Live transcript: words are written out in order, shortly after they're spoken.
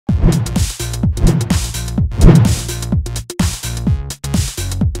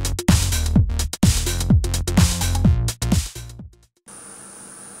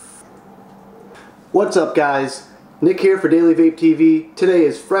What's up, guys? Nick here for Daily Vape TV. Today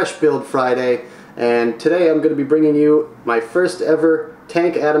is Fresh Build Friday, and today I'm going to be bringing you my first ever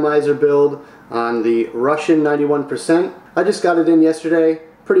tank atomizer build on the Russian 91%. I just got it in yesterday.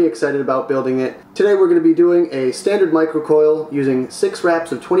 Pretty excited about building it. Today we're going to be doing a standard microcoil using 6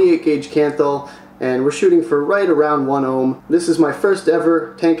 wraps of 28 gauge Canthal, and we're shooting for right around 1 ohm. This is my first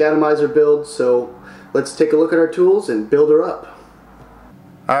ever tank atomizer build, so let's take a look at our tools and build her up.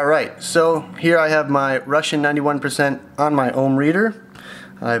 Alright, so here I have my Russian 91% on my ohm reader.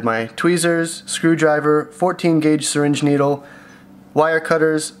 I have my tweezers, screwdriver, 14 gauge syringe needle, wire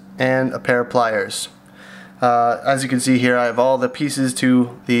cutters, and a pair of pliers. As you can see here, I have all the pieces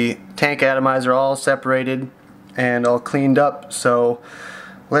to the tank atomizer all separated and all cleaned up, so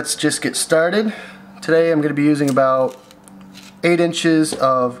let's just get started. Today I'm going to be using about 8 inches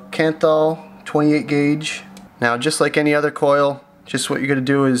of Canthal 28 gauge. Now, just like any other coil, just what you're going to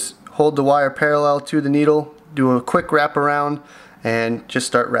do is hold the wire parallel to the needle, do a quick wrap around, and just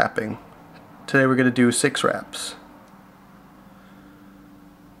start wrapping. Today we're going to do 6 wraps.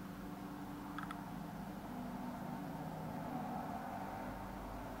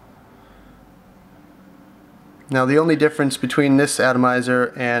 Now, the only difference between this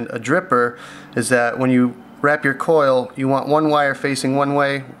atomizer and a dripper is that when you wrap your coil, you want one wire facing one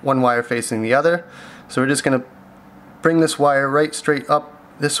way, one wire facing the other. So we're just going to bring this wire right straight up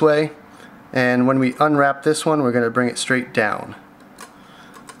this way, and when we unwrap this one, we're going to bring it straight down.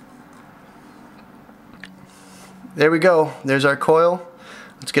 There we go. There's our coil.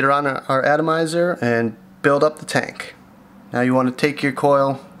 Let's get her on our atomizer and build up the tank. Now you want to take your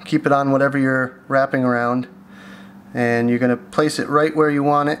coil, keep it on whatever you're wrapping around, and you're going to place it right where you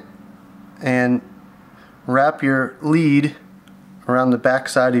want it and wrap your lead around the back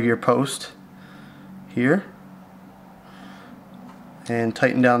side of your post here and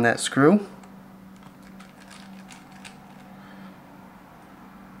tighten down that screw.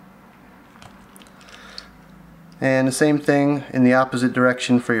 And the same thing in the opposite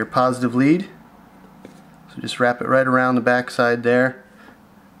direction for your positive lead. So just wrap it right around the back side there.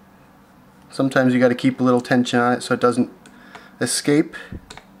 Sometimes you got to keep a little tension on it so it doesn't escape.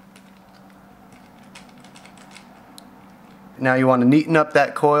 Now you want to neaten up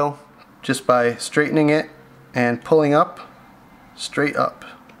that coil just by straightening it and pulling up, straight up.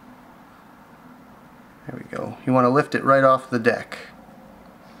 There we go. You want to lift it right off the deck.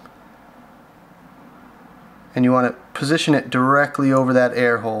 And you want to position it directly over that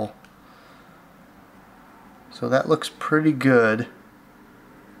air hole. So that looks pretty good.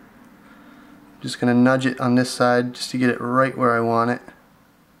 Just going to nudge it on this side just to get it right where I want it.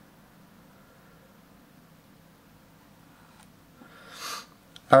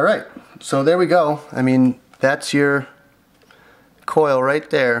 Alright, so there we go. I mean, that's your coil right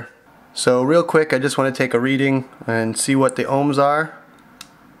there. So real quick, I just want to take a reading and see what the ohms are.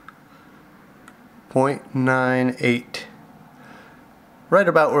 0.98. Right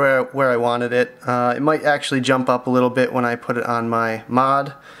about where I wanted it. It might actually jump up a little bit when I put it on my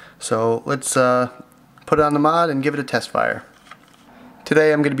mod. So let's put it on the mod and give it a test fire.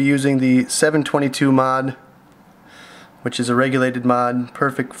 Today I'm going to be using the 722 mod, which is a regulated mod,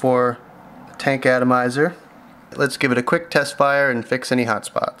 perfect for a tank atomizer. Let's give it a quick test fire and fix any hot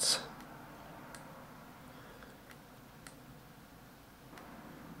spots.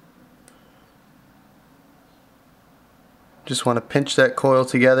 Just want to pinch that coil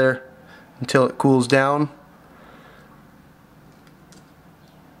together until it cools down.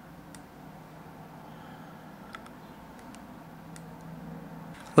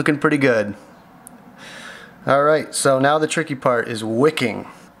 Looking pretty good. Alright, so now the tricky part is wicking.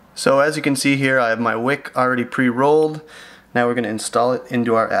 So as you can see here, I have my wick already pre-rolled. Now we're going to install it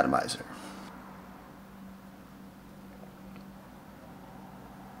into our atomizer.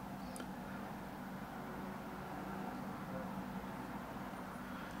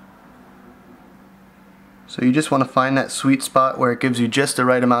 So you just want to find that sweet spot where it gives you just the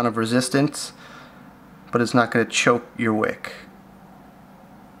right amount of resistance, but it's not going to choke your wick.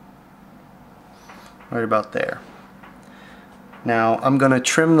 Right about there. Now I'm going to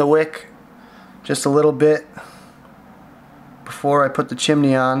trim the wick just a little bit before I put the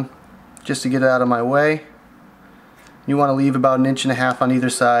chimney on, just to get it out of my way. You want to leave about 1.5 inches on either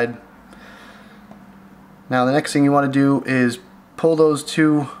side. Now the next thing you want to do is pull those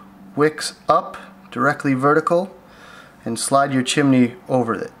 2 wicks up directly vertical and slide your chimney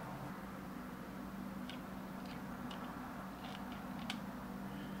over it.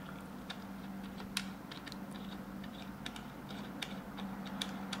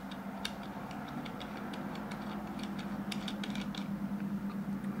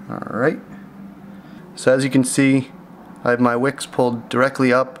 Alright. So as you can see, I have my wicks pulled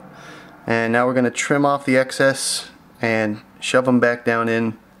directly up, and now we're going to trim off the excess and shove them back down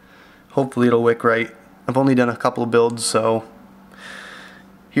in. Hopefully it'll wick right. I've only done a couple of builds, so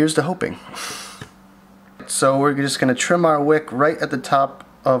here's to hoping. So we're just going to trim our wick right at the top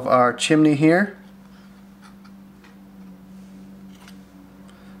of our chimney here.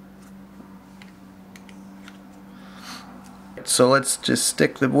 So let's just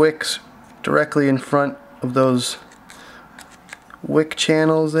stick the wicks directly in front of those wick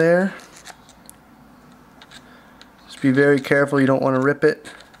channels there. Just be very careful, you don't want to rip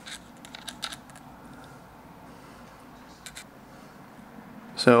it.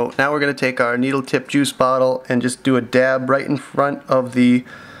 So now we're going to take our needle tip juice bottle and just do a dab right in front of the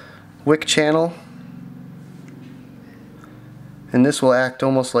wick channel, and this will act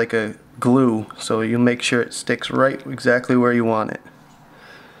almost like a glue, so you make sure it sticks right exactly where you want it.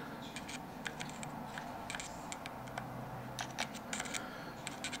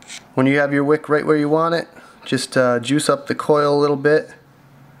 When you have your wick right where you want it, just juice up the coil a little bit.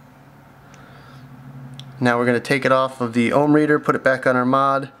 Now we're going to take it off of the ohm reader, put it back on our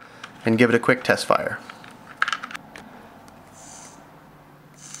mod, and give it a quick test fire.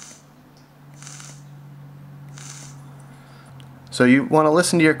 So you want to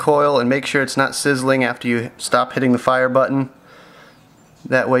listen to your coil and make sure it's not sizzling after you stop hitting the fire button.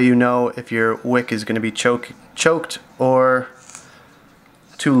 That way you know if your wick is going to be choked or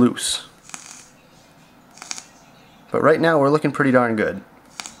too loose. But right now we're looking pretty darn good.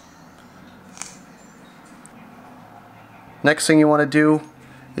 Next thing you want to do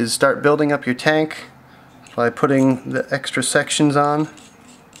is start building up your tank by putting the extra sections on.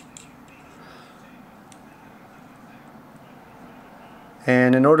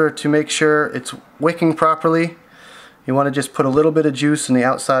 And in order to make sure it's wicking properly, you want to just put a little bit of juice on the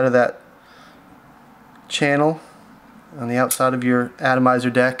outside of that channel, on the outside of your atomizer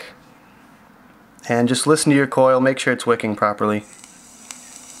deck, and just listen to your coil, make sure it's wicking properly.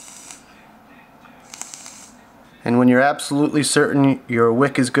 And when you're absolutely certain your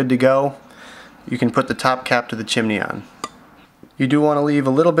wick is good to go, you can put the top cap to the chimney on. You do want to leave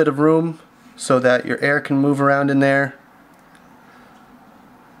a little bit of room so that your air can move around in there.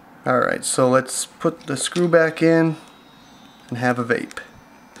 Alright, so let's put the screw back in and have a vape.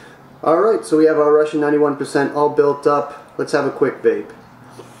 Alright, so we have our Russian 91% all built up. Let's have a quick vape.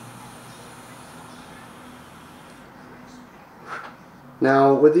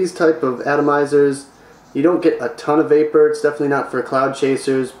 Now, with these type of atomizers, you don't get a ton of vapor. It's definitely not for cloud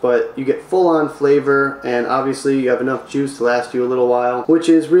chasers, but you get full-on flavor, and obviously you have enough juice to last you a little while, which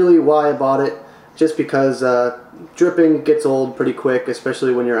is really why I bought it, just because dripping gets old pretty quick,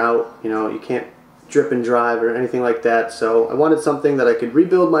 especially when you're out. You know, you can't drip and drive or anything like that, so I wanted something that I could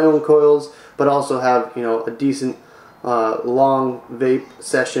rebuild my own coils, but also have, you know, a decent long vape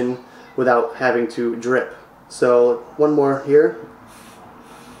session without having to drip. So one more here.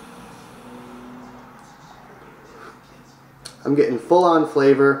 I'm getting full-on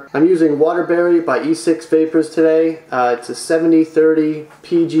flavor. I'm using Waterberry by E6 Vapors today. It's a 70-30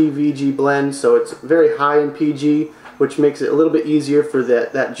 PG-VG blend, so it's very high in PG, which makes it a little bit easier for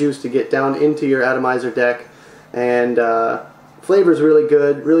that juice to get down into your atomizer deck. And flavor is really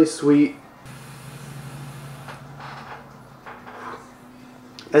good, really sweet.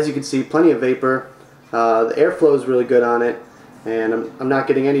 As you can see, plenty of vapor. The airflow is really good on it, and I'm not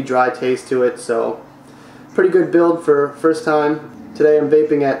getting any dry taste to it, so pretty good build for first time. Today I'm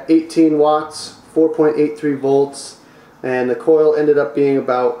vaping at 18 watts, 4.83 volts, and the coil ended up being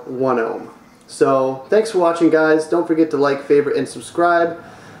about 1 ohm. So thanks for watching, guys. Don't forget to like, favorite, and subscribe.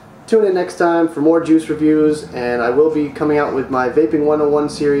 Tune in next time for more juice reviews, and I will be coming out with my Vaping 101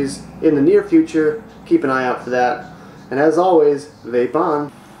 series in the near future. Keep an eye out for that. And as always, vape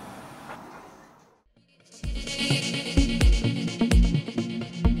on.